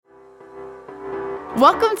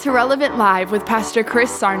Welcome to Relevant Live with Pastor Chris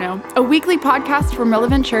Sarno, a weekly podcast from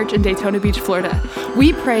Relevant Church in Daytona Beach, Florida.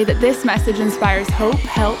 We pray that this message inspires hope,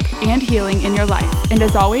 help, and healing in your life. And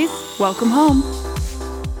as always, welcome home.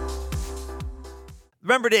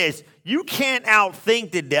 Remember this, you can't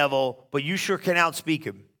outthink the devil, but you sure can outspeak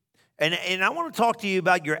him. And I want to talk to you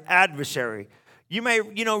about your adversary. We've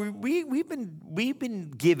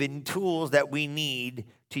been given tools that we need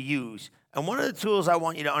to use. And one of the tools I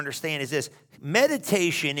want you to understand is this.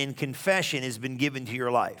 Meditation and confession has been given to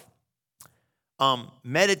your life.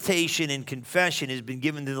 Meditation and confession has been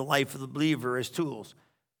given to the life of the believer as tools.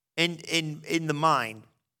 And in the mind,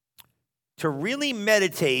 to really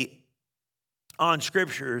meditate on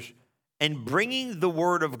scriptures and bringing the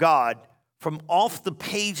word of God from off the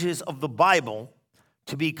pages of the Bible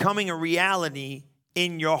to becoming a reality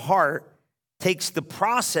in your heart takes the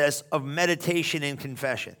process of meditation and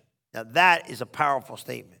confession. Now, that is a powerful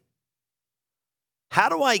statement. How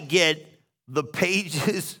do I get the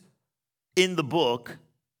pages in the book,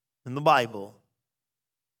 in the Bible,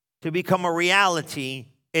 to become a reality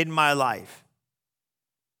in my life?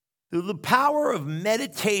 Through the power of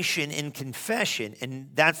meditation and confession,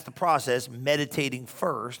 and that's the process, meditating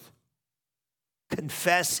first,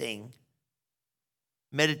 confessing,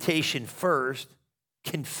 meditation first,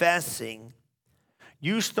 confessing,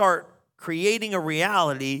 you start creating a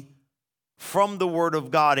reality from the Word of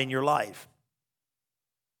God in your life.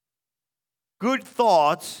 Good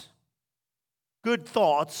thoughts,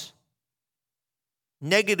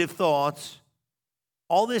 negative thoughts,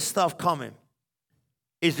 all this stuff coming.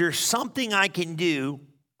 Is there something I can do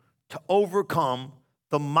to overcome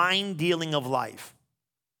the mind dealing of life?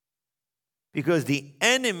 Because the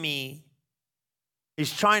enemy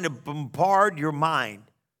is trying to bombard your mind.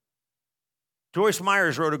 Joyce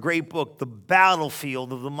Myers wrote a great book, The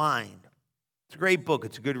Battlefield of the Mind. It's a great book.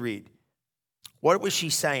 It's a good read. What was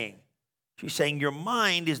she saying? She's saying your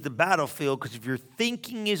mind is the battlefield because if your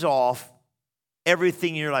thinking is off,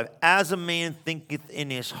 everything in your life, as a man thinketh in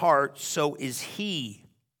his heart, so is he.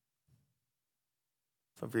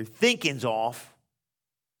 So if your thinking's off,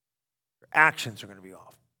 your actions are going to be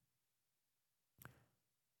off.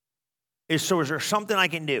 Is there something I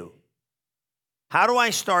can do? How do I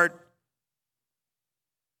start?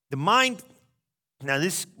 The mind, now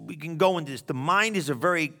this, we can go into this. The mind is a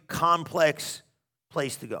very complex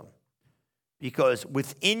place to go. Because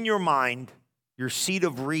within your mind, your seat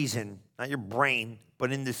of reason, not your brain,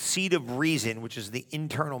 but in the seat of reason, which is the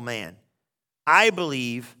internal man, I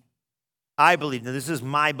believe, now this is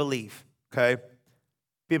my belief, okay?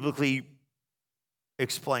 Biblically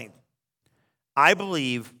explained. I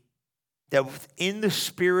believe that within the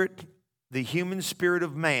spirit, the human spirit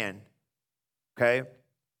of man, okay,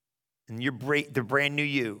 and the brand new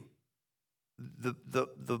you,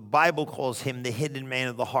 the Bible calls him the hidden man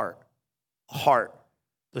of the heart.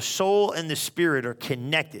 The soul and the spirit are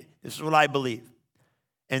connected. This is what I believe.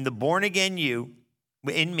 And the born again you,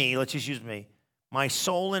 in me, let's just use me, my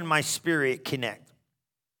soul and my spirit connect.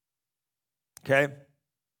 Okay?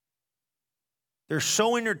 They're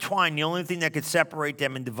so intertwined, the only thing that could separate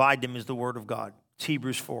them and divide them is the word of God. It's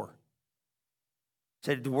Hebrews 4. It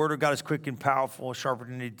said the word of God is quick and powerful, sharper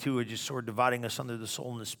than a two-edged sword, dividing us under the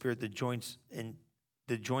soul and the spirit, the joints and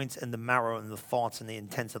the marrow and the thoughts and the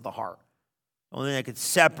intents of the heart. The only thing that could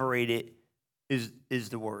separate it is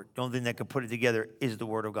the word. The only thing that could put it together is the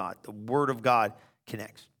word of God. The word of God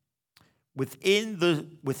connects. Within the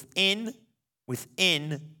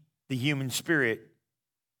human spirit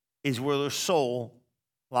is where the soul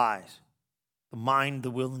lies. The mind,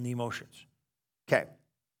 the will, and the emotions. Okay.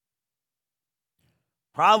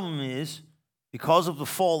 Problem is, because of the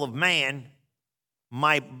fall of man,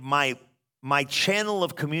 my channel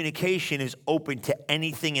of communication is open to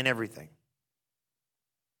anything and everything.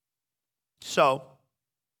 So,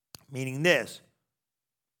 meaning this,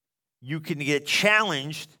 you can get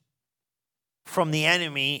challenged from the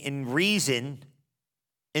enemy in reason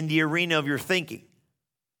in the arena of your thinking.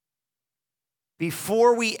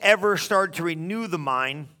 Before we ever start to renew the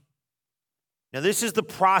mind, now this is the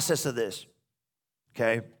process of this,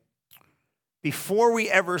 okay? Before we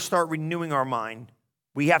ever start renewing our mind,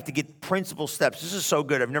 we have to get principal steps. This is so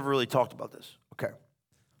good. I've never really talked about this. Okay.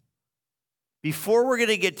 Before we're going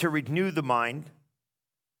to get to renew the mind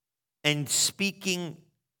and speaking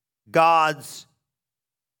God's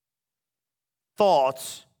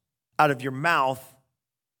thoughts out of your mouth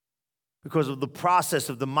because of the process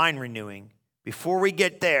of the mind renewing, before we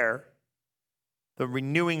get there, the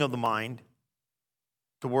renewing of the mind,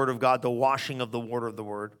 the word of God, the washing of the water of the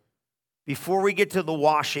word, before we get to the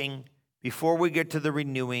washing, before we get to the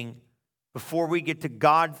renewing, before we get to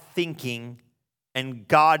God thinking and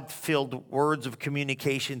God-filled words of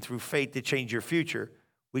communication through faith to change your future,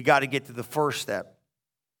 we got to get to the first step,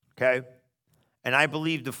 okay? And I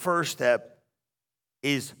believe the first step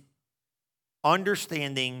is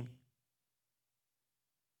understanding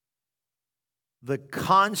the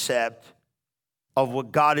concept of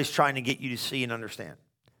what God is trying to get you to see and understand.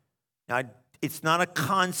 Now, it's not a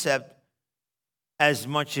concept as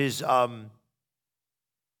much as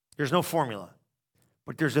there's no formula,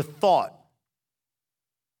 but there's a thought.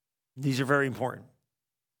 These are very important.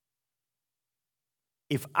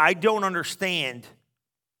 If I don't understand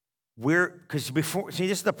because before, see,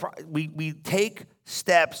 this is we take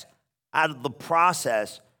steps out of the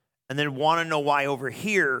process and then want to know why over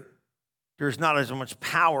here there's not as much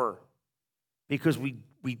power, because we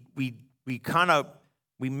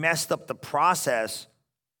messed up the process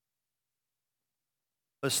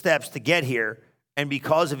of steps to get here, and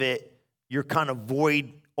because of it, you're kind of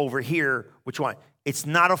void over here. Which one? It's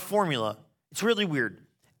not a formula. It's really weird.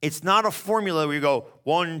 It's not a formula where you go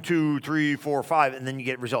 1, 2, 3, 4, 5, and then you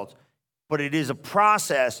get results. But it is a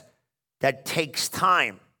process that takes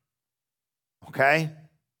time. Okay?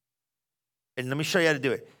 And let me show you how to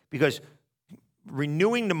do it. Because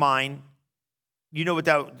renewing the mind, you know what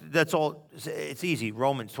that's all, it's easy.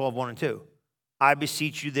 Romans 12, 1 and 2. I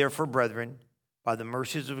beseech you therefore, brethren, by the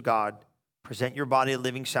mercies of God, present your body a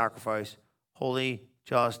living sacrifice, holy,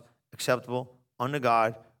 just, acceptable unto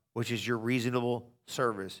God, which is your reasonable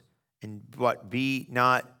service. And what? Be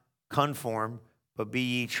not conformed, but be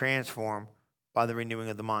ye transformed by the renewing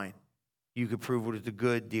of the mind. You could prove what is the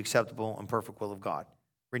good, the acceptable, and perfect will of God.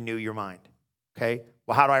 Renew your mind. Okay?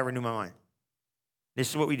 Well, how do I renew my mind? This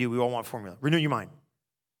is what we do. We all want formula. Renew your mind.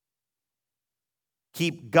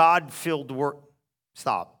 Keep God-filled work.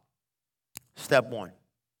 Stop. Step 1.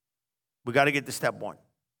 We got to get to step 1.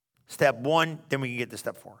 Step 1, then we can get to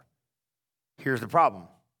step 4. Here's the problem.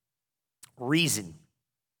 Reason.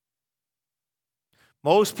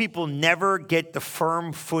 Most people never get the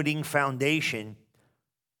firm footing foundation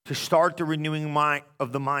to start the renewing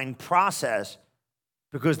of the mind process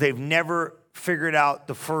because they've never figured out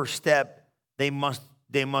the first step they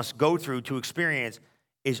must go through to experience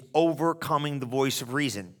is overcoming the voice of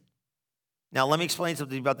reason. Now, let me explain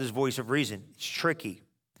something about this voice of reason. It's tricky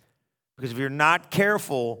because if you're not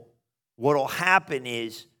careful, what will happen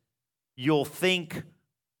is you'll think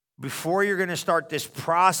before you're going to start this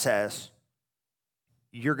process,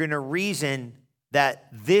 you're going to reason that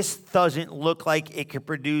this doesn't look like it could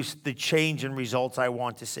produce the change and results I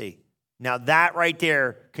want to see. Now, that right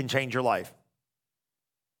there can change your life.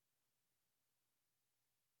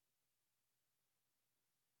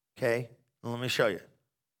 Okay, let me show you.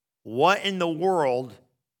 What in the world,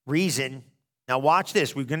 reason, now watch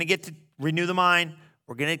this. We're going to get to renew the mind.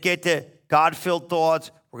 We're going to get to God-filled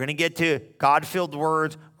thoughts. We're going to get to God-filled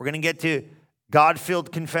words. We're going to get to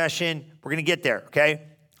God-filled confession. We're going to get there, okay?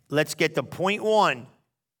 Let's get to point 1. And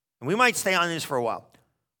we might stay on this for a while.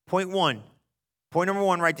 Point 1. Point number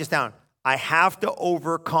 1, write this down. I have to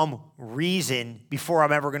overcome reason before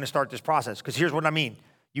I'm ever going to start this process. Because here's what I mean.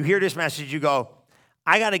 You hear this message, you go,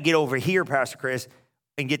 I got to get over here, Pastor Chris,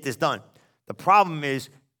 and get this done. The problem is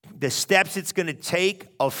the steps it's going to take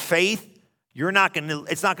of faith, it's not going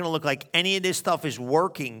to look like any of this stuff is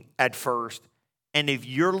working at first. And if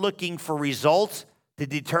you're looking for results to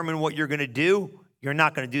determine what you're going to do, you're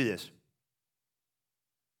not going to do this.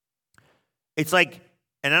 It's like,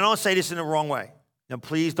 and I don't say this in the wrong way. Now,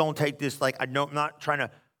 please don't take this like I'm not trying to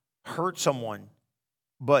hurt someone.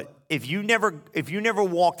 But if you never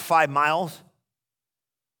walked 5 miles,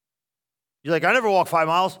 you're like, I never walked 5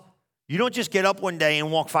 miles. You don't just get up one day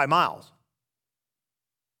and walk 5 miles.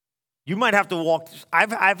 You might have to walk.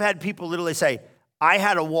 I've had people literally say, I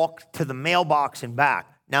had to walk to the mailbox and back.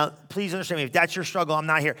 Now, please understand me. If that's your struggle, I'm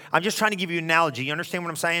not here. I'm just trying to give you an analogy. You understand what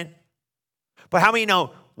I'm saying? But how many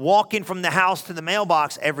know walking from the house to the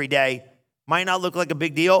mailbox every day might not look like a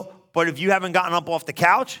big deal, but if you haven't gotten up off the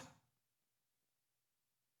couch,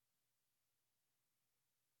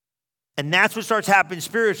 and that's what starts happening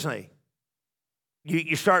spiritually.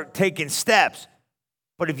 You start taking steps.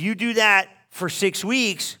 But if you do that for 6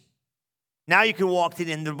 weeks, now you can walk to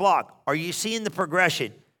the end of the block. Are you seeing the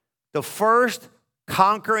progression? The first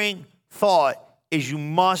conquering thought is you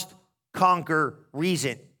must conquer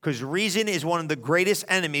reason, because reason is one of the greatest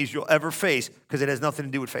enemies you'll ever face because it has nothing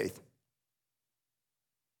to do with faith.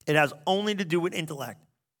 It has only to do with intellect.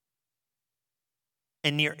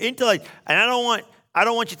 And your intellect, and I don't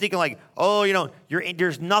want you thinking like, oh,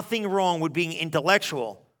 there's nothing wrong with being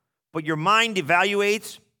intellectual, but your mind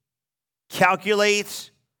evaluates, calculates,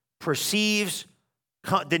 perceives,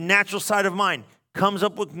 the natural side of mind comes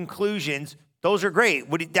up with conclusions Those are great.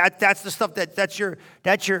 That's the stuff that's your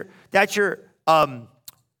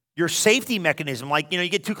safety mechanism. Like, you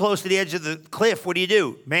get too close to the edge of the cliff. What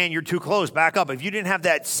do? Man, you're too close. Back up. If you didn't have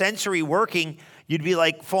that sensory working, you'd be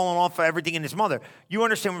like falling off of everything in its mother. You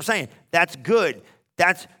understand what I'm saying? That's good.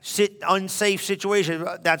 That's unsafe situation.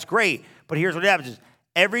 That's great. But here's what happens is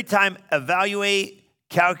every time evaluate,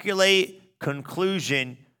 calculate,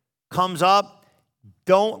 conclusion comes up,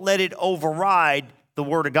 don't let it override the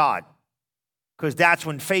Word of God, because that's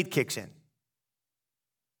when faith kicks in.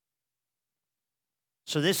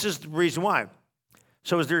 So this is the reason why.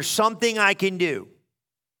 So is there something I can do?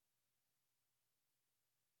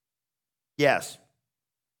 Yes.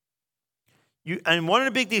 And one of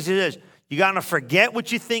the big things is this. You got to forget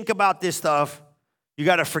what you think about this stuff. You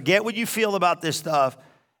got to forget what you feel about this stuff.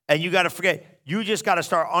 And you got to forget. You just got to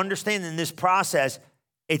start understanding this process.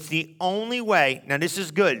 It's the only way. Now, this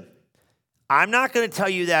is good. I'm not going to tell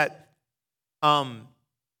you that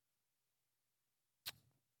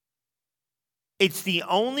it's the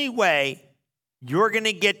only way you're going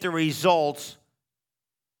to get the results,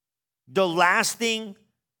 the lasting,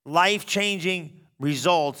 life-changing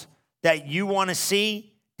results that you want to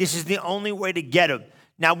see. This is the only way to get them.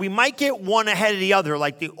 Now, we might get one ahead of the other,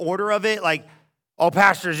 like the order of it, like, oh,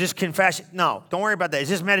 pastor, is this confession? No, don't worry about that. Is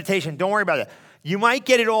this meditation? Don't worry about that. You might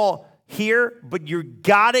get it all here, but you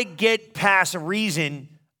got to get past reason.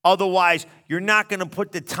 Otherwise, you're not going to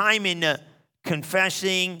put the time into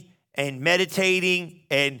confessing and meditating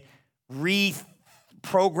and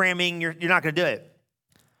reprogramming. You're not going to do it.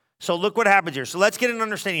 So look what happens here. So let's get an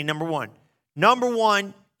understanding. Number one,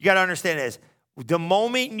 you got to understand this. The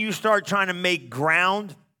moment you start trying to make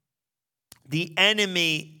ground, the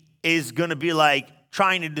enemy is going to be like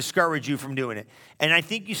trying to discourage you from doing it. And I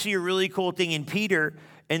think you see a really cool thing in Peter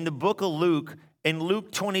in the book of Luke, in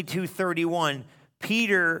Luke 22:31.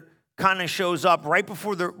 Peter kind of shows up right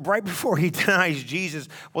before he denies Jesus.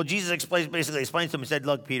 Well, Jesus basically explains to him and said,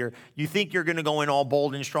 look, Peter, you think you're going to go in all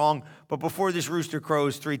bold and strong, but before this rooster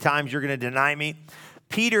crows 3 times, you're going to deny me.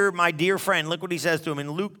 Peter, my dear friend, look what he says to him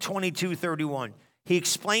in Luke 22:31. He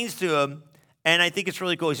explains to him, and I think it's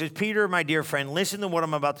really cool. He says, Peter, my dear friend, listen to what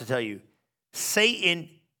I'm about to tell you. Satan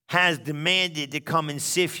has demanded to come and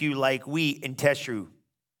sift you like wheat and test you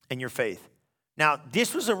in your faith. Now,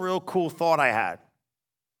 this was a real cool thought I had.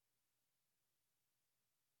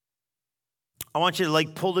 I want you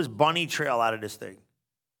to pull this bunny trail out of this thing,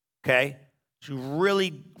 okay? It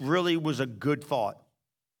really, really was a good thought.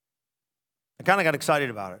 I kind of got excited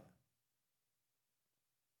about it.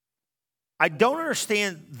 I don't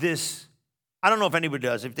understand this. I don't know if anybody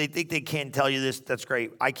does. If they think they can't tell you this, that's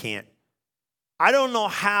great. I can't. I don't know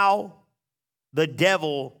how the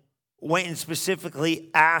devil went and specifically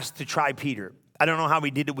asked to try Peter. I don't know how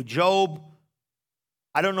he did it with Job.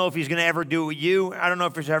 I don't know if he's going to ever do it with you. I don't know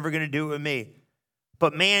if he's ever going to do it with me.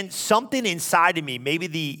 But man, something inside of me, maybe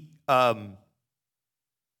the, the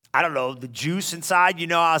juice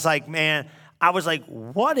inside, I was like,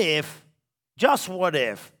 what if, just what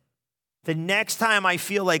if, the next time I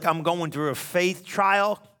feel like I'm going through a faith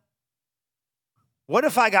trial, what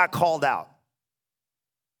if I got called out?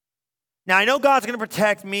 Now, I know God's going to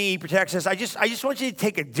protect me, He protects us. I just want you to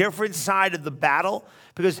take a different side of the battle,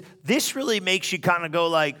 because this really makes you kind of go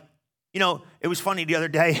like, it was funny the other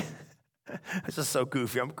day. This is so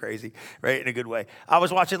goofy. I'm crazy, right? In a good way. I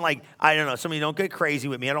was watching I don't know. Some of you don't get crazy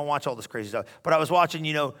with me. I don't watch all this crazy stuff. But I was watching,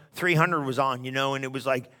 300 was on, and it was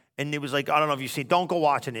like, I don't know if you've seen, don't go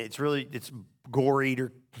watching it. It's gory,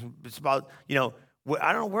 or it's about, I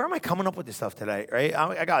don't know, where am I coming up with this stuff today, right?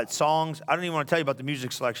 I got songs. I don't even want to tell you about the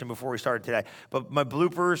music selection before we started today. But my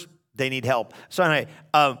bloopers, they need help. So anyway,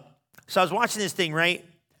 so I was watching this thing, right?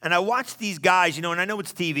 And I watched these guys, and I know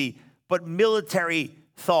it's TV, but military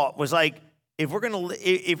thought was like, it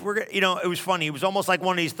was funny. It was almost like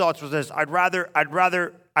one of these thoughts was this: I'd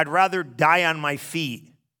rather die on my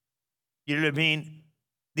feet. You know what I mean?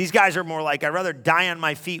 These guys are more like, I'd rather die on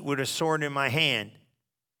my feet with a sword in my hand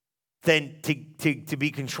than to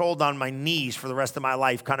be controlled on my knees for the rest of my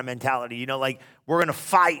life kind of mentality. We're going to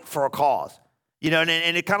fight for a cause.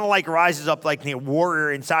 And it kind of rises up like the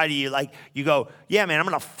warrior inside of you. You go, yeah, man, I'm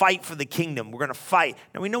going to fight for the kingdom. We're going to fight.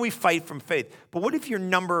 Now, we know we fight from faith. But what if your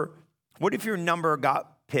number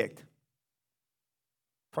got picked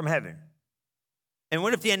from heaven? And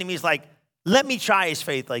what if the enemy's like, let me try his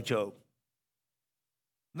faith like Job?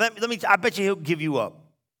 I bet you he'll give you up.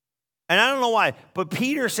 And I don't know why, but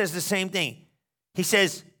Peter says the same thing. He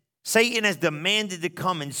says, Satan has demanded to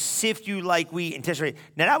come and sift you like wheat and test you.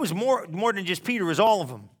 Now, that was more than just Peter. It was all of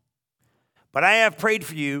them. But I have prayed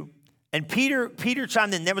for you. And Peter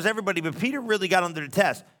chimed in. That was everybody, but Peter really got under the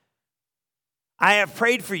test. I have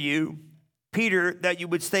prayed for you, Peter, that you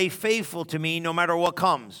would stay faithful to me no matter what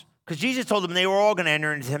comes. Because Jesus told them they were all going to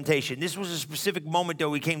enter into temptation. This was a specific moment,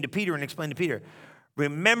 though, he came to Peter and explained to Peter,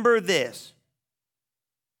 remember this,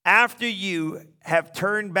 after you have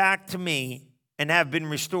turned back to me and have been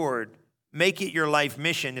restored, make it your life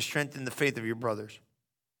mission to strengthen the faith of your brothers.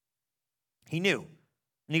 He knew.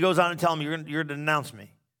 And he goes on to tell them, you're going to denounce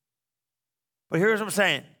me. But here's what I'm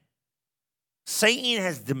saying. Satan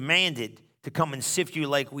has demanded to come and sift you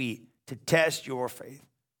like wheat to test your faith.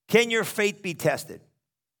 Can your faith be tested?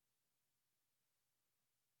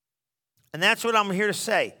 And that's what I'm here to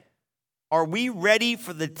say. Are we ready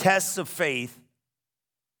for the tests of faith?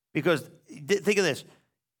 Because think of this.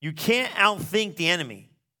 You can't outthink the enemy.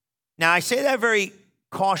 Now, I say that very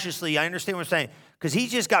cautiously. I understand what I'm saying. Because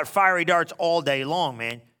he's just got fiery darts all day long,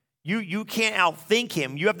 man. You can't outthink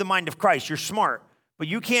him. You have the mind of Christ. You're smart. But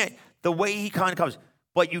you can't, the way he kind of comes.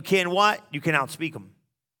 But you can what? You can outspeak him.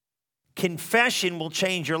 Confession will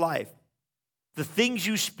change your life. The things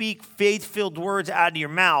you speak, faith-filled words out of your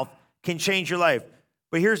mouth can change your life.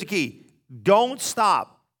 But here's the key. Don't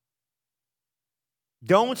stop.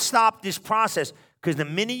 Don't stop this process, because the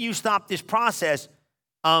minute you stop this process,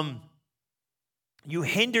 you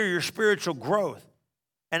hinder your spiritual growth.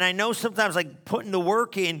 And I know sometimes like putting the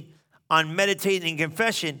work in on meditating and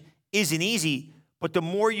confession isn't easy, but the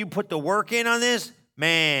more you put the work in on this,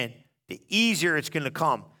 man, the easier it's going to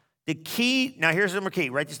come. The key, now here's the key,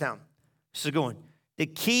 write this down. This is a good one. The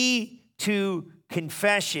key to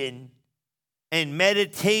confession and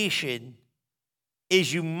meditation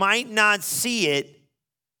is you might not see it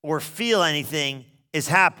or feel anything is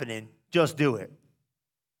happening, just do it.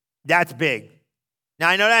 That's big. Now,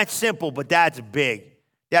 I know that's simple, but that's big.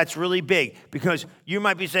 That's really big, because you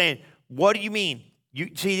might be saying, what do you mean? You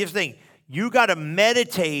see this thing, you got to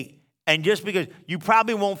meditate, and just because you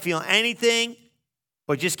probably won't feel anything,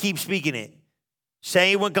 but just keep speaking it.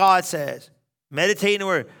 Say what God says. Meditate in the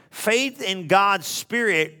word. Faith in God's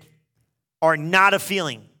spirit are not a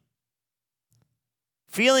feeling.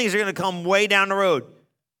 Feelings are going to come way down the road.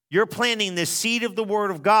 You're planting the seed of the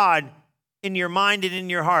word of God in your mind and in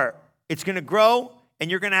your heart. It's going to grow, and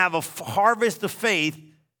you're going to have a harvest of faith,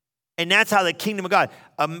 and that's how the kingdom of God,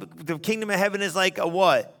 the kingdom of heaven is like a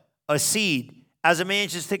what? A seed. As a man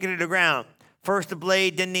should stick it to the ground. First the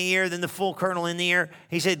blade, then the ear, then the full kernel in the ear.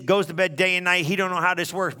 He said, goes to bed day and night. He don't know how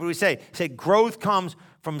this works, but he said, growth comes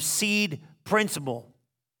from seed principle.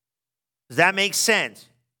 Does that make sense?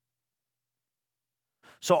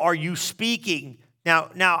 So are you speaking? Now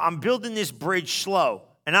I'm building this bridge slow,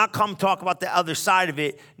 and I'll come talk about the other side of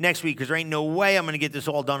it next week, because there ain't no way I'm going to get this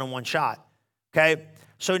all done in one shot, okay?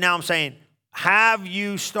 So now I'm saying, have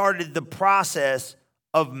you started the process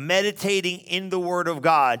of meditating in the Word of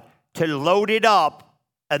God to load it up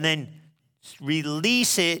and then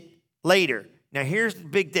release it later? Now here's the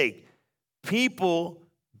big thing. People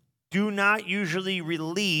do not usually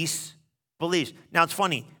release beliefs. Now it's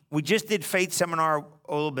funny. We just did faith seminar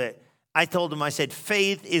a little bit. I told them, I said,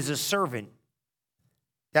 faith is a servant.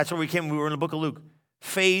 That's where we came. We were in the book of Luke.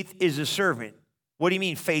 Faith is a servant. What do you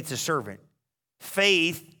mean faith's a servant?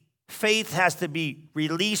 Faith has to be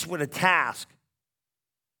released with a task.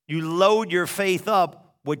 You load your faith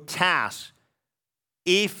up with tasks.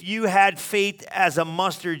 If you had faith as a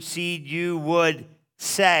mustard seed, you would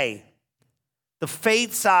say. The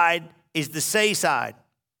faith side is the say side.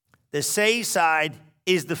 The say side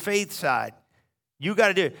is the faith side. You got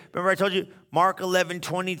to do it. Remember I told you, Mark 11,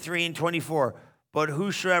 23 and 24. But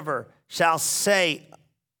whosoever shall say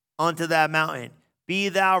unto that mountain, be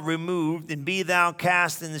thou removed, and be thou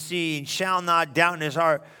cast in the sea, and shall not doubt in his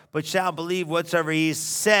heart, but shall believe whatsoever he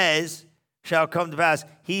says shall come to pass.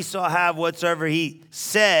 He shall have whatsoever he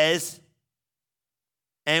says.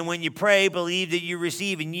 And when you pray, believe that you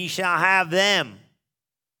receive, and ye shall have them.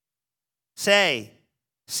 Say.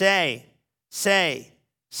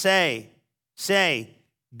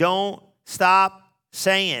 Don't stop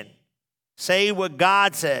saying. Say what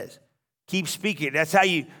God says. Keep speaking. That's how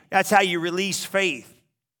you release faith.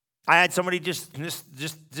 I had somebody just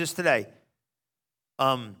today.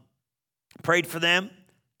 Prayed for them.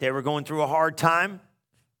 They were going through a hard time,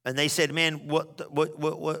 and they said, "Man,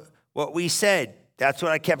 what we said, that's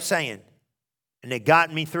what I kept saying." And it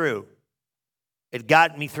got me through. It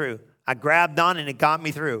got me through. I grabbed on, and it got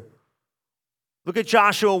me through. Look at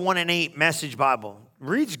Joshua 1 and 8, Message Bible.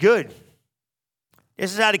 Reads good.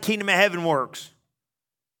 This is how the kingdom of heaven works.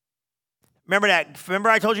 Remember that. Remember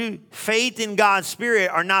I told you, faith in God's spirit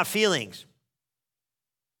are not feelings.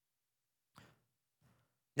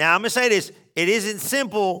 Now, I'm going to say this. It isn't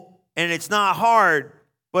simple, and it's not hard,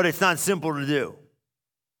 but it's not simple to do.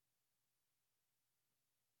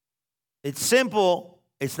 It's simple.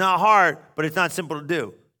 It's not hard, but it's not simple to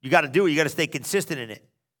do. You got to do it. You got to stay consistent in it.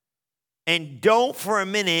 And don't for a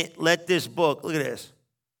minute let this book, look at this.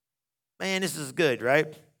 Man, this is good,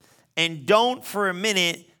 right? And don't for a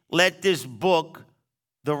minute let this book,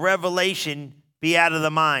 the revelation, be out of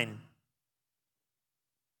the mind.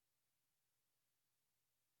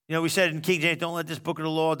 You know, we said in King James, don't let this book of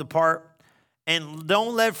the law depart. And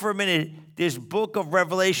don't let for a minute this book of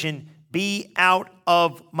Revelation be out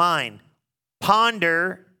of mind.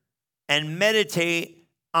 Ponder and meditate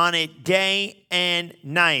on it day and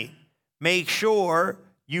night. Make sure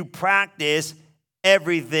you practice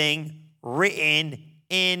everything written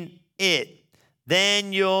in it.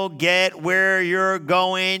 Then you'll get where you're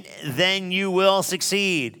going. Then you will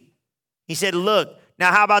succeed. He said, look,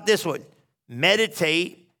 now how about this one?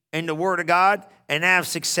 Meditate in the Word of God and have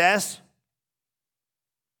success.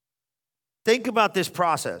 Think about this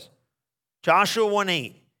process. Joshua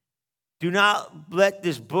 1:8. Do not let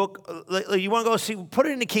this book, you want to go see, put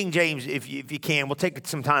it in the King James if you can. We'll take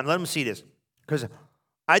some time. Let them see this. Because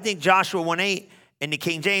I think Joshua 1:8 in the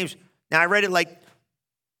King James, now I read it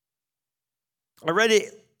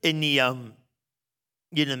in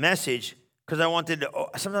the Message because I wanted to,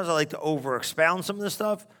 sometimes I like to over expound some of this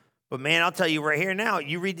stuff. But man, I'll tell you right here now,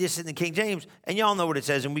 you read this in the King James, and y'all know what it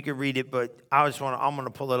says, and we can read it, but I'm going to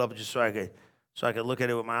pull it up just so I could look at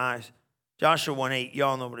it with my eyes. Joshua 1:8,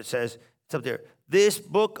 y'all know what it says. It's up there. This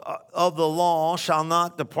book of the law shall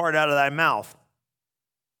not depart out of thy mouth.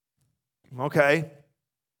 Okay.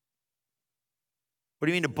 What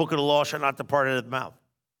do you mean the book of the law shall not depart out of the mouth?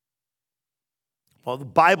 Well, the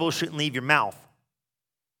Bible shouldn't leave your mouth.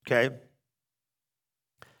 Okay.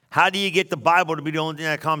 How do you get the Bible to be the only thing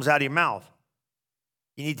that comes out of your mouth?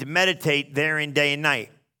 You need to meditate therein day and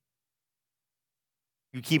night.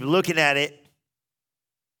 You keep looking at it.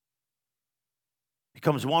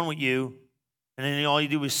 Becomes one with you, and then all you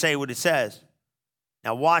do is say what it says.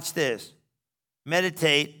 Now watch this.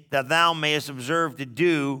 Meditate that thou mayest observe to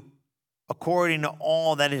do according to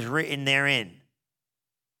all that is written therein.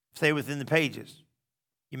 Stay within the pages.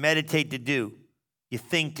 You meditate to do. You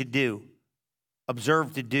think to do.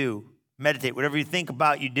 Observe to do. Meditate. Whatever you think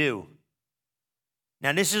about, you do.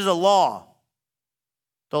 Now this is a law.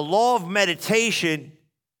 The law of meditation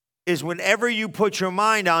is whenever you put your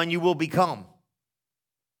mind on, you will become.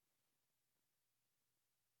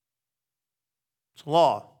 It's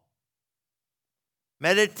law.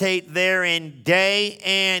 Meditate therein day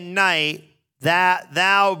and night, that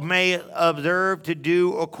thou may observe to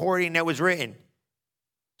do according that was written.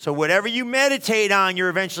 So whatever you meditate on, you're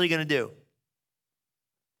eventually going to do.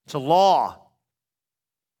 It's a law.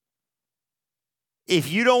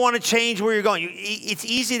 If you don't want to change where you're going, it's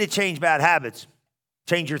easy to change bad habits.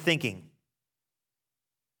 Change your thinking.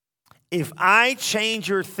 If I change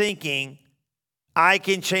your thinking, I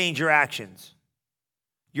can change your actions.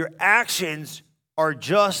 Your actions are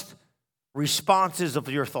just responses of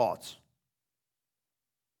your thoughts.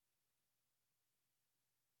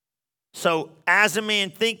 So, as a man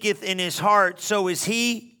thinketh in his heart, so is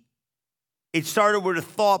he. It started with a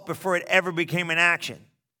thought before it ever became an action.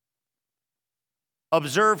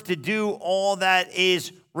 Observe to do all that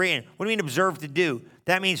is written. What do you mean observe to do?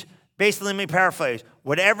 That means, basically, let me paraphrase.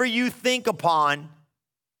 Whatever you think upon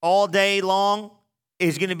all day long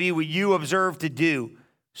is going to be what you observe to do.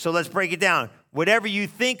 So let's break it down. Whatever you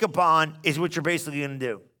think upon is what you're basically going to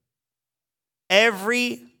do.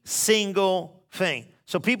 Every single thing.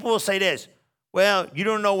 So people will say this, well, you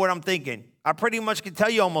don't know what I'm thinking. I pretty much can tell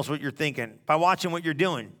you almost what you're thinking by watching what you're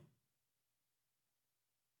doing.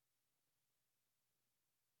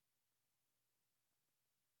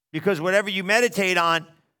 Because whatever you meditate on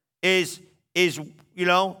is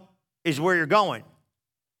where you're going.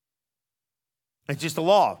 It's just a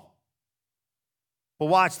law. But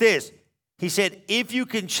watch this. He said, if you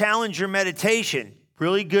can challenge your meditation,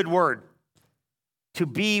 really good word, to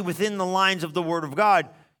be within the lines of the Word of God,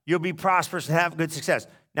 you'll be prosperous and have good success.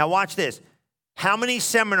 Now watch this. How many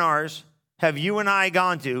seminars have you and I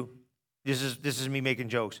gone to? This is me making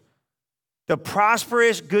jokes. The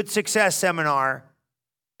Prosperous Good Success Seminar,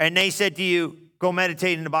 and they said to you, go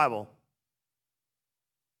meditate in the Bible.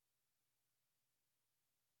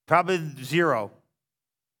 Probably zero.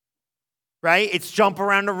 Right? It's jump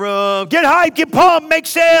around the room. Get hyped, get pumped, make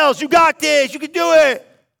sales. You got this. You can do it.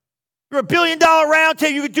 You're $1 billion round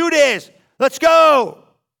table. You can do this. Let's go.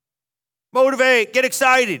 Motivate. Get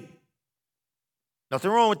excited.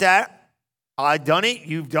 Nothing wrong with that. I've done it.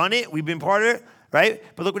 You've done it. We've been part of it. Right?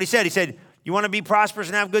 But look what he said. He said, you want to be prosperous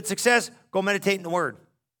and have good success? Go meditate in the Word.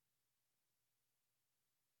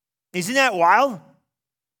 Isn't that wild?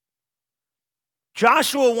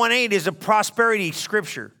 Joshua 1:8 is a prosperity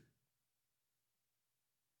scripture.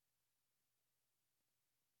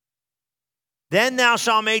 Then thou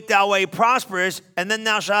shalt make thy way prosperous, and then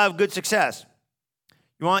thou shalt have good success.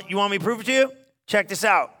 You want me to prove it to you? Check this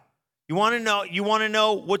out. You want to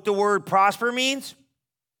know what the word prosper means?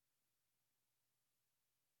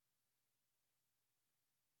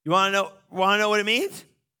 You want to know what it means?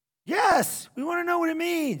 Yes, we want to know what it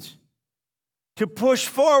means. To push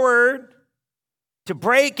forward, to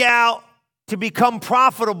break out, to become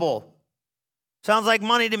profitable. Sounds like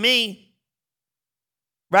money to me.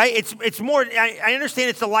 Right? It's more, I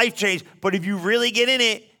understand it's a life change, but if you really get in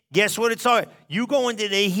it, guess what it's all? You go into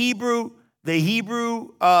the Hebrew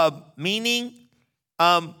meaning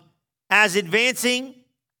as advancing,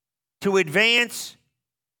 to advance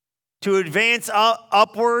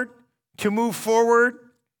upward, to move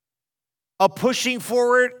forward, a pushing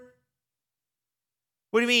forward.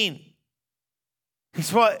 What do you mean?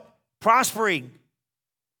 It's what? Prospering.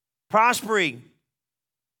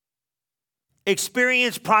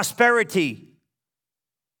 Experience prosperity.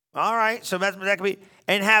 All right, so that could be,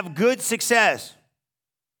 and have good success.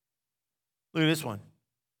 Look at this one.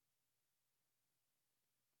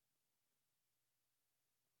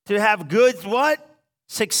 To have good what?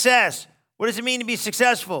 Success. What does it mean to be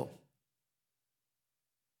successful?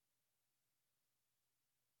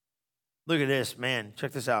 Look at this, man.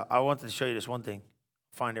 Check this out. I wanted to show you this one thing.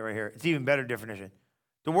 Find it right here. It's even better definition.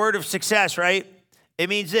 The word of success, right? It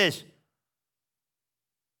means this.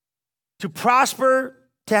 To prosper,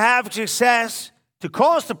 to have success, to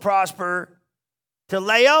cause to prosper, to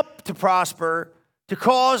lay up to prosper, to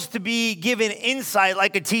cause to be given insight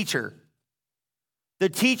like a teacher. The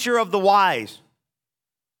teacher of the wise.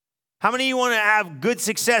 How many of you want to have good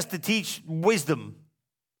success to teach wisdom?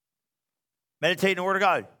 Meditate in the Word of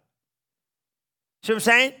God. See what I'm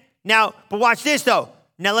saying? Now, but watch this though.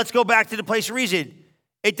 Now let's go back to the place of reason.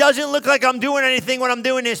 It doesn't look like I'm doing anything when I'm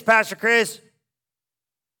doing this, Pastor Chris.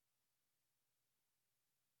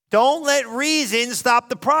 Don't let reason stop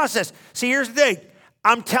the process. See, here's the thing.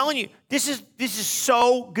 I'm telling you, this is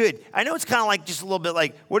so good. I know it's kind of like just a little bit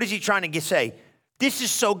like, what is he trying to say? This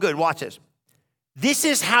is so good. Watch this. This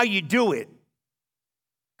is how you do it.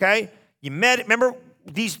 Okay? Remember,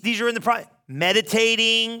 these are in the process.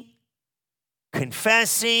 Meditating,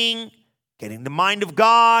 confessing, getting the mind of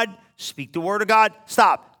God, speak the word of God.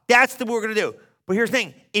 Stop. That's what we're going to do. But here's the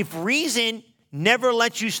thing. If reason never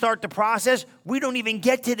lets you start the process, we don't even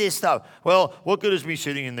get to this stuff. Well, what good is me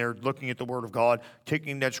sitting in there looking at the Word of God,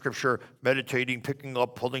 taking that Scripture, meditating, picking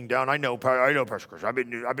up, pulling down? I know, Pastor Chris. I've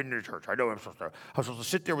been in the church. I know I'm supposed to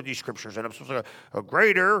sit there with these Scriptures, and I'm supposed to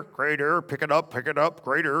greater, pick it up.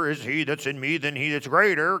 Greater is He that's in me than he that's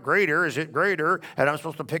greater. Greater is it greater, and I'm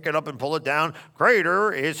supposed to pick it up and pull it down.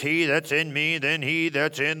 Greater is He that's in me than he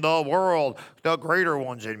that's in the world. The greater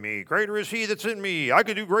one's in me. Greater is He that's in me. I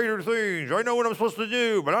can do greater things. I know what I'm supposed to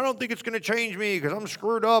do, but I don't think it's going to change me because I'm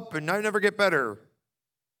screwed up and I never get better.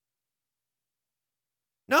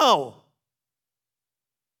 No,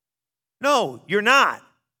 you're not.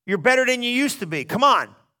 You're better than you used to be. Come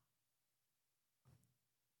on.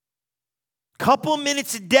 Couple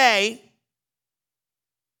minutes a day,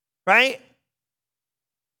 right?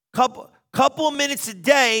 Couple minutes a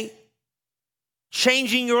day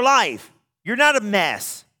changing your life. You're not a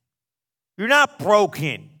mess. You're not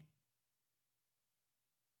broken.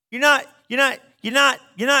 You're not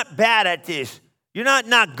bad at this. You're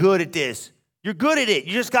not good at this. You're good at it.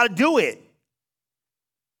 You just got to do it.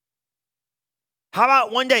 How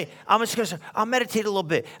about one day I'll meditate a little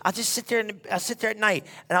bit. I'll just sit there at night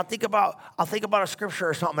and I'll think about a scripture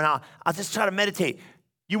or something, and I'll just try to meditate.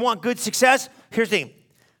 You want good success? Here's the thing.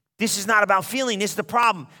 This is not about feeling. This is the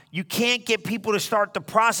problem. You can't get people to start the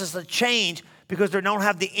process of change because they don't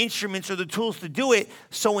have the instruments or the tools to do it.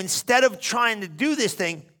 So instead of trying to do this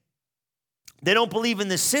thing, they don't believe in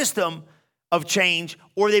the system of change,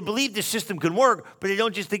 or they believe the system can work, but they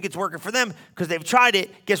don't just think it's working for them because they've tried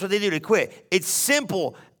it. Guess what they do? They quit. It's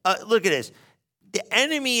simple. Look at this. The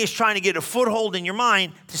enemy is trying to get a foothold in your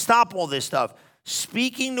mind to stop all this stuff.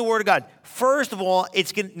 Speaking the word of God. First of all,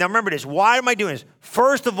 now remember this. Why am I doing this?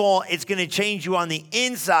 First of all, it's going to change you on the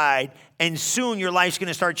inside, and soon your life's going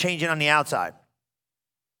to start changing on the outside.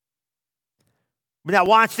 But now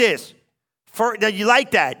watch this. Now you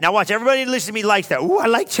like that. Now watch. Everybody listen to me likes that. Ooh, I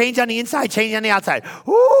like change on the inside, change on the outside.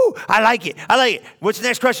 Ooh, I like it. What's the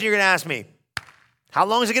next question you're going to ask me? How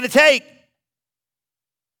long is it going to take?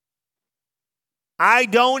 I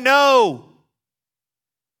don't know.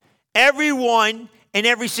 Everyone in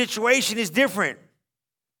every situation is different.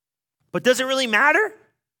 But does it really matter?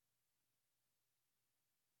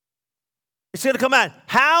 It's going to come out.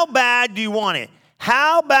 How bad do you want it?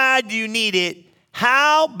 How bad do you need it?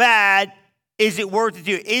 How bad is it worth it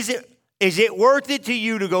to you? Is it worth it to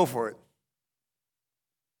you to go for it?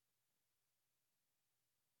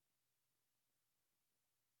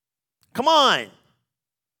 Come on.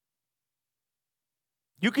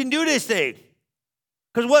 You can do this thing.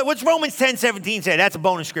 Because what's Romans 10:17 say? That's a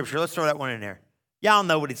bonus scripture. Let's throw that one in there. Y'all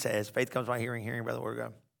know what it says. Faith comes by hearing, hearing by the word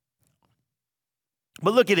of God.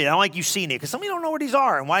 But look at it. I don't like you seeing it. Because some of you don't know what these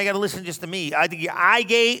are. And why you got to listen just to me? I think your eye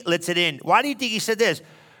gate lets it in. Why do you think he said this?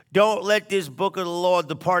 Don't let this book of the law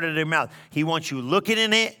depart out of their mouth. He wants you looking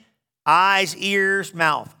in it. Eyes, ears,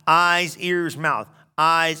 mouth. Eyes, ears, mouth.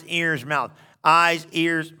 Eyes, ears, mouth. Eyes,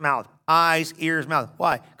 ears, mouth. Eyes, ears, mouth.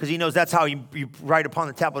 Why? Because he knows that's how you write upon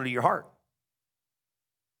the tablet of your heart.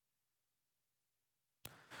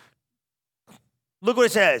 Look what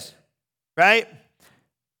it says, right?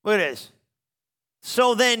 Look at this.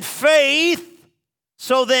 So then faith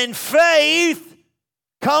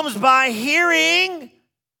comes by hearing,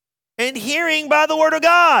 and hearing by the word of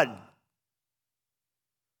God.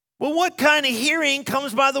 Well, what kind of hearing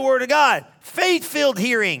comes by the word of God? Faith-filled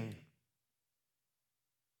hearing.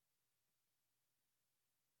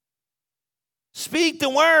 Speak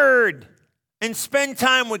the word and spend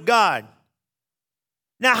time with God.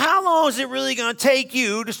 Now, how long is it really going to take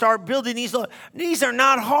you to start building these? These are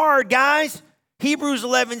not hard, guys. Hebrews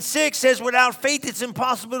 11:6 says, without faith, it's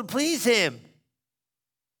impossible to please him.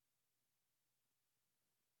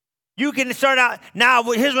 You can start out. Now,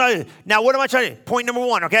 here's what I do. Now, what am I trying to do? Point number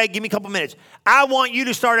one, okay? Give me a couple minutes. I want you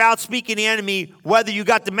to start out speaking the enemy, whether you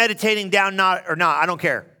got the meditating down or not. I don't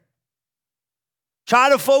care. Try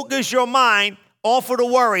to focus your mind off of the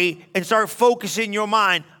worry and start focusing your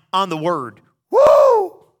mind on the word.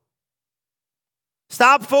 Woo!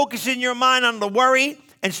 Stop focusing your mind on the worry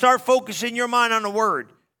and start focusing your mind on the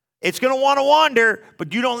word. It's going to want to wander,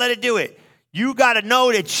 but you don't let it do it. You got to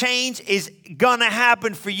know that change is going to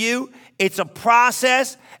happen for you. It's a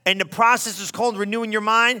process, and the process is called renewing your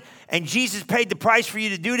mind, and Jesus paid the price for you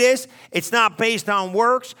to do this. It's not based on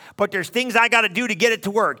works, but there's things I got to do to get it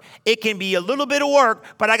to work. It can be a little bit of work,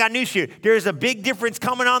 but I got news for you. There's a big difference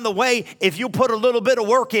coming on the way if you put a little bit of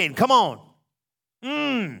work in. Come on.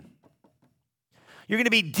 You're going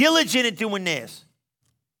to be diligent at doing this.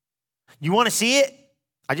 You want to see it?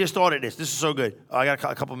 I just thought of this. This is so good. Oh, I got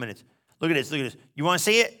a couple minutes. Look at this. Look at this. You want to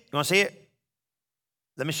see it? You want to see it?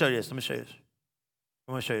 Let me show you this. Let me show you this.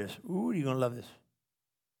 I want to show you this. Ooh, you're going to love this.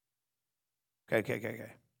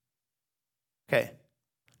 Okay.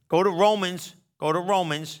 Go to Romans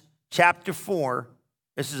chapter 4.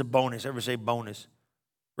 This is a bonus. Everybody say bonus.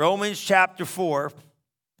 Romans chapter 4,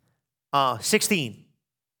 16.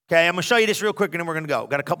 Okay, I'm going to show you this real quick and then we're going to go.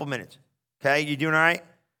 Got a couple minutes. Okay, you doing all right?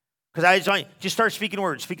 Because I just want you, just start speaking the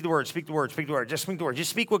word. Speak the word. Speak the word. Speak the word. Just speak the word. Just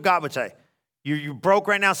speak what God would say. You're broke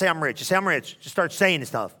right now. Say I'm rich. Just say I'm rich. Just start saying this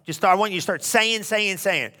stuff. I want you to start saying.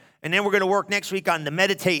 And then we're going to work next week on the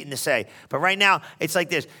meditating to say. But right now, it's like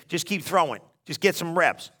this. Just keep throwing. Just get some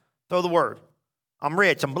reps. Throw the word. I'm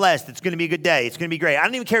rich. I'm blessed. It's going to be a good day. It's going to be great. I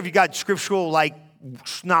don't even care if you got scriptural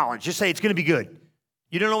knowledge. Just say it's going to be good.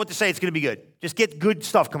 You don't know what to say. It's going to be good. Just get good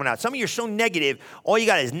stuff coming out. Some of you are so negative. All you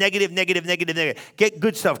got is negative. Get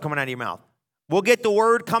good stuff coming out of your mouth. We'll get the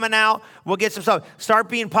word coming out. We'll get some stuff. Start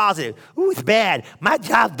being positive. Ooh, it's bad. My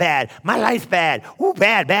job's bad. My life's bad. Ooh,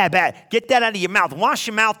 bad. Get that out of your mouth. Wash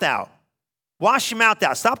your mouth out.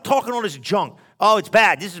 Stop talking all this junk. Oh, it's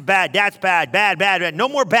bad. This is bad. That's bad. Bad. No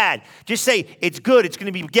more bad. Just say, it's good. It's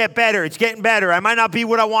going to get better. It's getting better. I might not be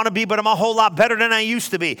what I want to be, but I'm a whole lot better than I used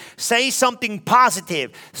to be. Say something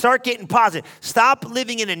positive. Start getting positive. Stop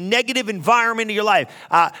living in a negative environment of your life.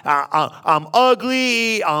 I'm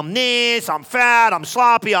ugly. I'm this. I'm fat. I'm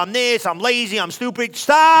sloppy. I'm this. I'm lazy. I'm stupid.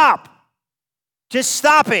 Stop. Just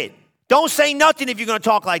stop it. Don't say nothing if you're going to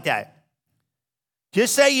talk like that.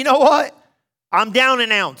 Just say, you know what? I'm down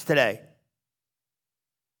an ounce today.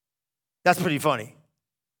 That's pretty funny.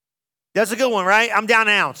 That's a good one, right? I'm down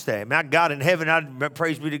an ounce today. My God in heaven,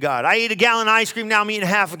 praise be to God. I ate a gallon of ice cream, now I'm eating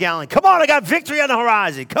half a gallon. Come on, I got victory on the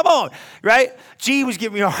horizon. Come on, right? G was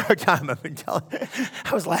giving me a hard time. I've been telling her.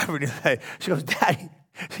 I was laughing today. She goes, Daddy,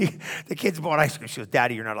 the kids bought ice cream. She goes,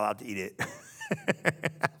 Daddy, you're not allowed to eat it.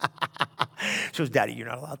 She goes, Daddy, you're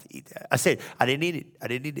not allowed to eat that. I said, I didn't eat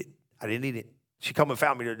it. She come and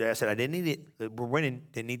found me today. I said, I didn't eat it. We're winning.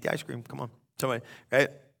 Didn't eat the ice cream. Come on. Somebody, right?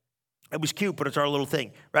 It was cute, but it's our little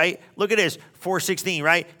thing, right? Look at this, 4:16,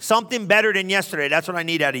 right? Something better than yesterday. That's what I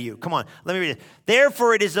need out of you. Come on, let me read it.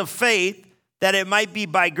 Therefore, it is of faith that it might be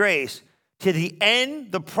by grace. To the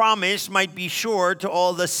end, the promise might be sure to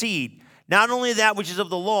all the seed. Not only that which is of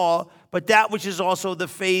the law, but that which is also the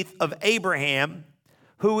faith of Abraham,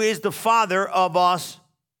 who is the father of us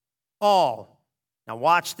all. Now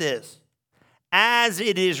watch this. As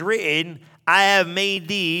it is written, I have made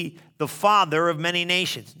thee the father of many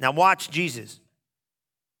nations. Now watch Jesus.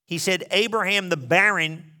 He said, Abraham the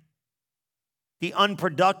barren, the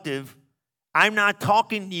unproductive, I'm not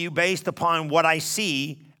talking to you based upon what I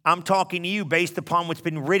see. I'm talking to you based upon what's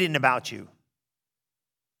been written about you.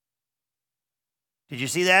 Did you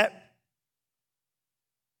see that?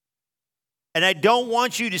 And I don't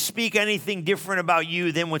want you to speak anything different about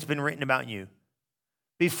you than what's been written about you.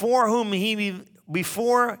 Before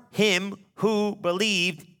him who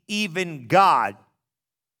believed, even God,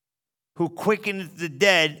 who quickened the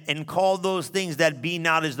dead and called those things that be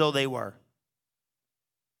not as though they were.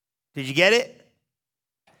 Did you get it?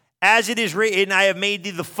 As it is written, I have made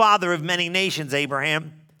thee the father of many nations,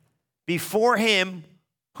 Abraham. Before him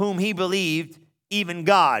whom he believed, even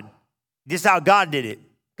God. This is how God did it.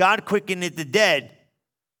 God quickened the dead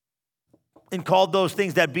and called those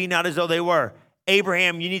things that be not as though they were.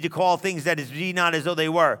 Abraham, you need to call things that be not as though they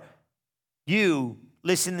were. You,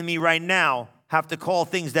 listen to me right now, have to call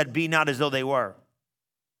things that be not as though they were.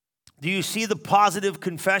 Do you see the positive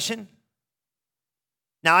confession?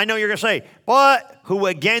 Now, I know you're going to say, but who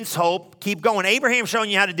against hope? Keep going. Abraham's showing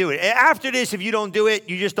you how to do it. After this, if you don't do it,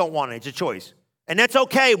 you just don't want it. It's a choice. And that's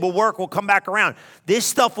okay. We'll come back around. This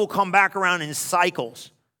stuff will come back around in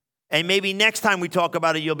cycles. And maybe next time we talk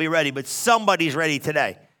about it, you'll be ready. But somebody's ready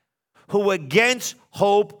today. Who against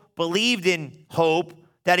hope believed in hope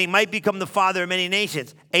that he might become the father of many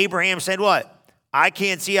nations. Abraham said what? I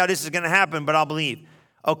can't see how this is going to happen, but I'll believe.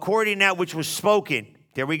 According to that which was spoken.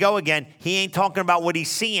 There we go again. He ain't talking about what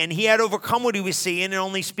he's seeing. He had overcome what he was seeing and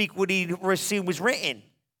only speak what he received was written.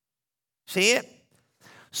 See it?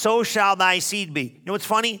 So shall thy seed be. You know what's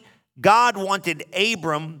funny? God wanted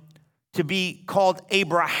Abram to be called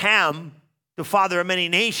Abraham, the father of many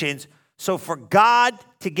nations. So for God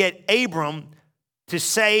to get Abram to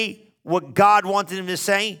say what God wanted him to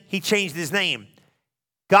say, he changed his name.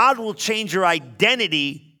 God will change your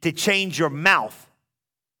identity to change your mouth.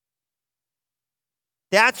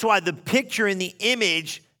 That's why the picture and the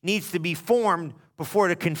image needs to be formed before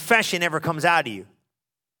the confession ever comes out of you.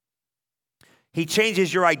 He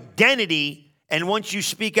changes your identity, and once you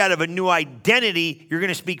speak out of a new identity, you're going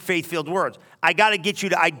to speak faith-filled words. I got to get you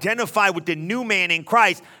to identify with the new man in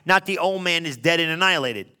Christ, not the old man is dead and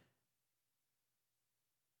annihilated.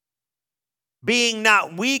 Being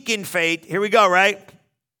not weak in faith, here we go, right?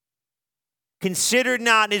 Considered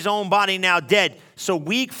not his own body now dead. So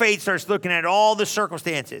weak faith starts looking at all the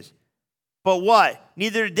circumstances. But what?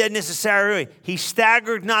 Neither dead necessarily. He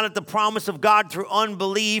staggered not at the promise of God through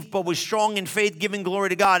unbelief, but was strong in faith, giving glory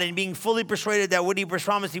to God, and being fully persuaded that what he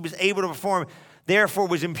promised he was able to perform, therefore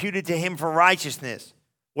was imputed to him for righteousness.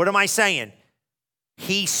 What am I saying?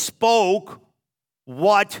 He spoke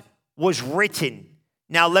what was written.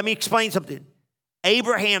 Now, let me explain something.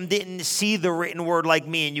 Abraham didn't see the written word like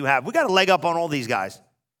me and you have. We got a leg up on all these guys.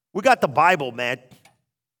 We got the Bible, man.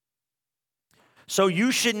 So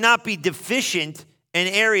you should not be deficient in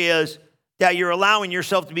areas that you're allowing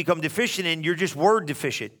yourself to become deficient in. You're just word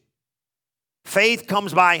deficient. Faith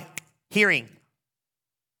comes by hearing.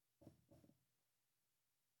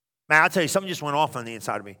 Man, I'll tell you, something just went off on the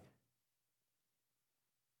inside of me.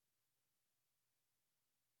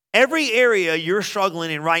 Every area you're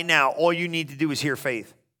struggling in right now, all you need to do is hear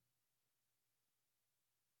faith.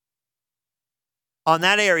 On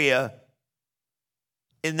that area,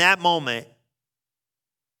 in that moment,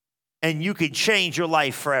 and you could change your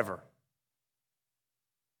life forever.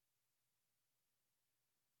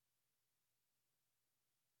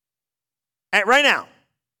 Right now.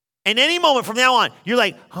 And any moment from now on, you're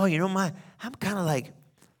like, oh, you know, I'm kind of like,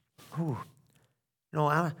 ooh, you know,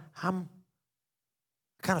 I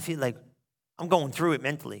kind of feel like I'm going through it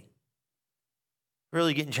mentally.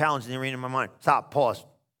 Really getting challenged in the arena of my mind. Stop, pause.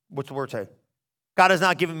 What's the word say? God has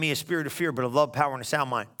not given me a spirit of fear, but of love, power, and a sound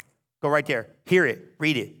mind. Go right there. Hear it.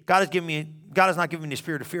 Read it. God has not given me a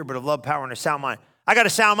spirit of fear, but of love, power, and a sound mind. I got a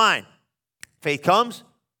sound mind. Faith comes,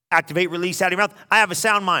 activate, release out of your mouth. I have a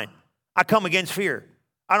sound mind. I come against fear.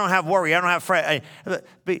 I don't have worry. I don't have fret.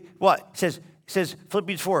 What? It says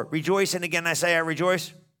Philippians 4, rejoice, and again I say I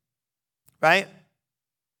rejoice. Right?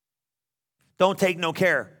 Don't take no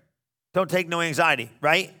care. Don't take no anxiety,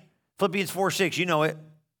 right? Philippians 4:6, you know it,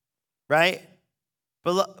 right?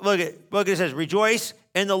 But look at it says, rejoice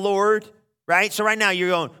in the Lord, right? So right now you're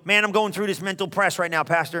going, man, I'm going through this mental press right now,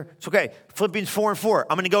 Pastor. It's okay. Philippians 4:4,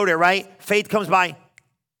 I'm going to go there, right? Faith comes by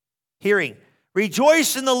hearing.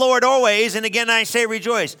 Rejoice in the Lord always, and again I say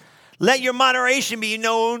rejoice. Let your moderation be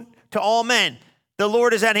known to all men. The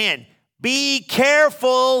Lord is at hand. Be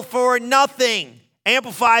careful for nothing.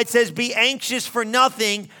 Amplified says, be anxious for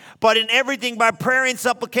nothing, but in everything by prayer and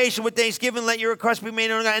supplication with thanksgiving, let your requests be made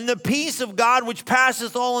known to God. And the peace of God, which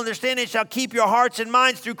passeth all understanding, shall keep your hearts and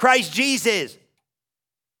minds through Christ Jesus.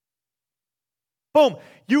 Boom.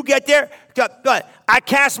 You get there. I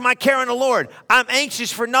cast my care on the Lord. I'm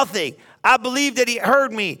anxious for nothing. I believe that he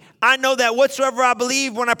heard me. I know that whatsoever I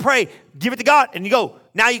believe when I pray, give it to God. And you go,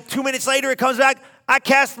 now 2 minutes later, it comes back. I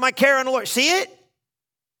cast my care on the Lord. See it?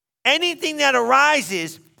 Anything that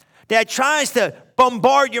arises that tries to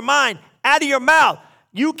bombard your mind out of your mouth,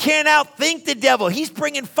 you can't outthink the devil. He's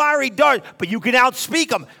bringing fiery darts, but you can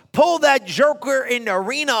outspeak him. Pull that joker in the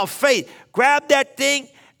arena of faith. Grab that thing.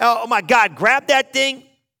 Oh my God, grab that thing.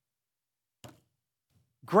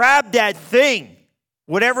 Grab that thing,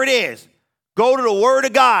 whatever it is. Go to the Word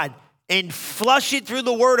of God and flush it through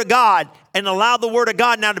the Word of God and allow the Word of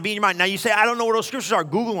God now to be in your mind. Now you say, I don't know what those scriptures are.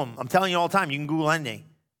 Google them. I'm telling you all the time. You can Google anything.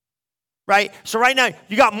 Right? So right now,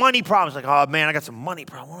 you got money problems. Like, oh man, I got some money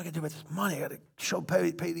problems. What am I going to do with this money? I got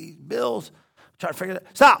to pay these bills. Try to figure it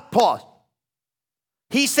out. Stop. Pause.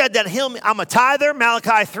 He said that I'm a tither,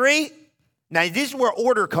 Malachi 3. Now, this is where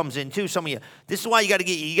order comes in, too, some of you. This is why you got to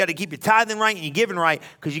keep your tithing right and your giving right,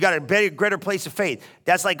 because you got a greater place of faith.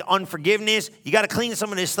 That's like unforgiveness. You got to clean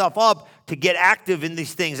some of this stuff up to get active in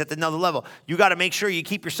these things at another level. You got to make sure you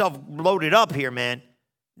keep yourself loaded up here, man.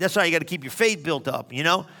 That's why you got to keep your faith built up, you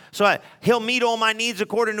know? So he'll meet all my needs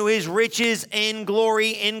according to his riches in glory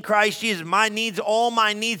in Christ Jesus. All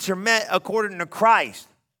my needs are met according to Christ.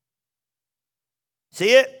 See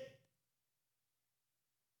it?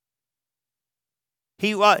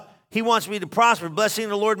 He wants me to prosper. Blessing of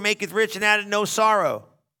the Lord maketh rich and addeth no sorrow.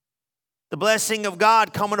 The blessing of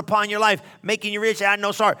God coming upon your life, making you rich, adding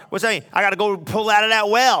no sorrow. What's that mean? I got to go pull out of that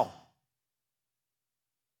well.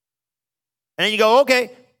 And then you go, okay,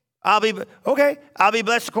 I'll be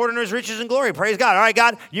blessed according to his riches and glory. Praise God. All right,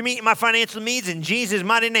 God, you meet my financial needs in Jesus'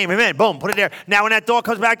 mighty name. Amen. Boom, put it there. Now when that thought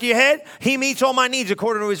comes back to your head, he meets all my needs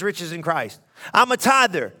according to his riches in Christ. I'm a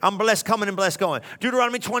tither. I'm blessed coming and blessed going.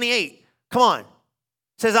 Deuteronomy 28. Come on.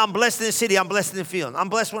 Says, I'm blessed in the city, I'm blessed in the field. I'm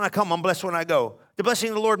blessed when I come, I'm blessed when I go. The blessing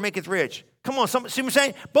of the Lord maketh rich. Come on, see what I'm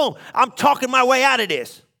saying? Boom, I'm talking my way out of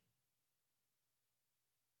this.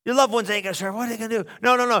 Your loved ones ain't going to serve. What are they going to do?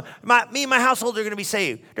 No. Me and my household are going to be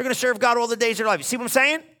saved. They're going to serve God all the days of their life. You see what I'm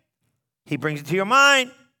saying? He brings it to your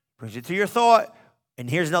mind, brings it to your thought. And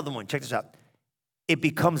here's another one. Check this out. It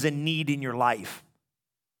becomes a need in your life.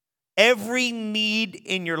 Every need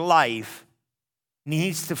in your life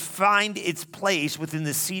needs to find its place within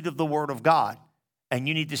the seed of the Word of God. And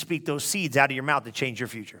you need to speak those seeds out of your mouth to change your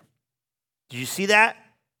future. Did you see that?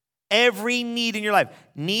 Every need in your life.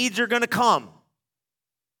 Needs are going to come.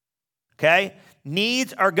 Okay?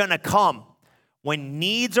 Needs are going to come. When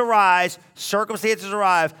needs arise, circumstances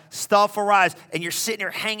arise, stuff arrives, and you're sitting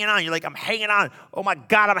here hanging on. You're like, I'm hanging on. Oh my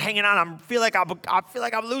God, I'm hanging on. I feel like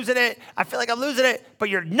I'm losing it. I feel like I'm losing it. But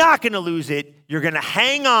you're not going to lose it. You're going to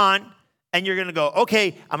hang on. And you're going to go,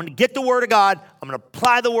 okay, I'm going to get the Word of God. I'm going to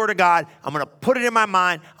apply the Word of God. I'm going to put it in my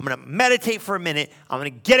mind. I'm going to meditate for a minute. I'm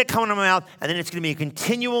going to get it coming out of my mouth. And then it's going to be a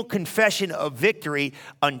continual confession of victory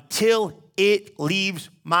until it leaves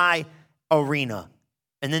my arena.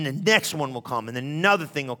 And then the next one will come. And then another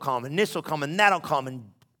thing will come. And this will come. And that will come. And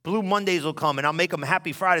Blue Mondays will come. And I'll make them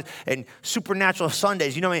Happy Fridays and Supernatural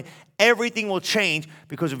Sundays. You know what I mean? Everything will change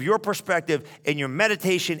because of your perspective and your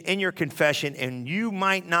meditation and your confession. And you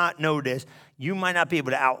might not know this. You might not be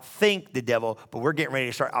able to outthink the devil, but we're getting ready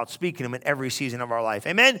to start outspeaking him in every season of our life.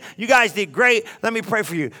 Amen? You guys did great. Let me pray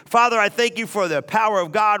for you. Father, I thank you for the power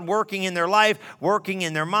of God working in their life, working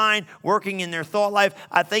in their mind, working in their thought life.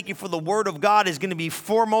 I thank you for the Word of God is going to be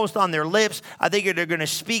foremost on their lips. I think they're going to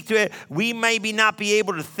speak to it. We maybe not be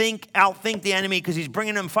able to outthink the enemy because he's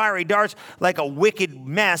bringing them fiery darts like a wicked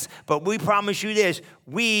mess, but we promise you this.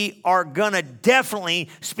 We are going to definitely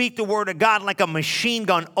speak the Word of God like a machine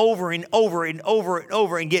gun over and over and over and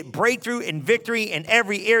over and get breakthrough and victory in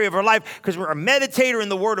every area of our life because we're a meditator in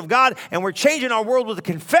the Word of God and we're changing our world with the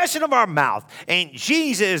confession of our mouth. In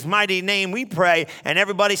Jesus' mighty name we pray. And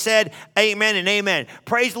everybody said amen and amen.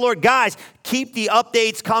 Praise the Lord. Guys, keep the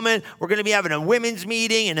updates coming. We're going to be having a women's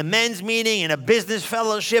meeting and a men's meeting and a business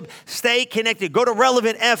fellowship. Stay connected. Go to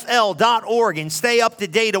relevantfl.org and stay up to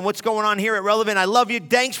date on what's going on here at Relevant. I love you.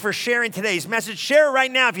 Thanks for sharing today's message. Share it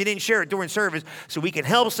right now if you didn't share it during service so we can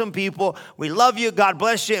help some people. We love you. God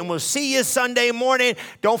bless you. And we'll see you Sunday morning.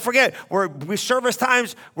 Don't forget, we service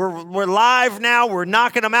times, we're live now. We're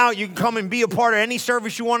knocking them out. You can come and be a part of any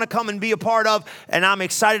service you want to come and be a part of. And I'm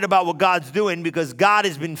excited about what God's doing because God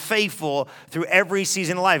has been faithful through every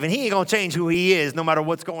season of life. And he ain't going to change who he is no matter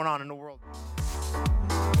what's going on in the world.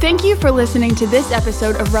 Thank you for listening to this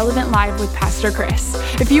episode of Relevant Live with Pastor Chris.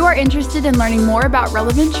 If you are interested in learning more about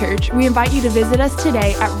Relevant Church, we invite you to visit us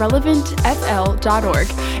today at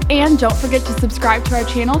relevantfl.org. And don't forget to subscribe to our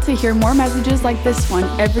channel to hear more messages like this one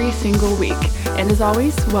every single week. And as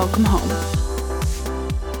always, welcome home.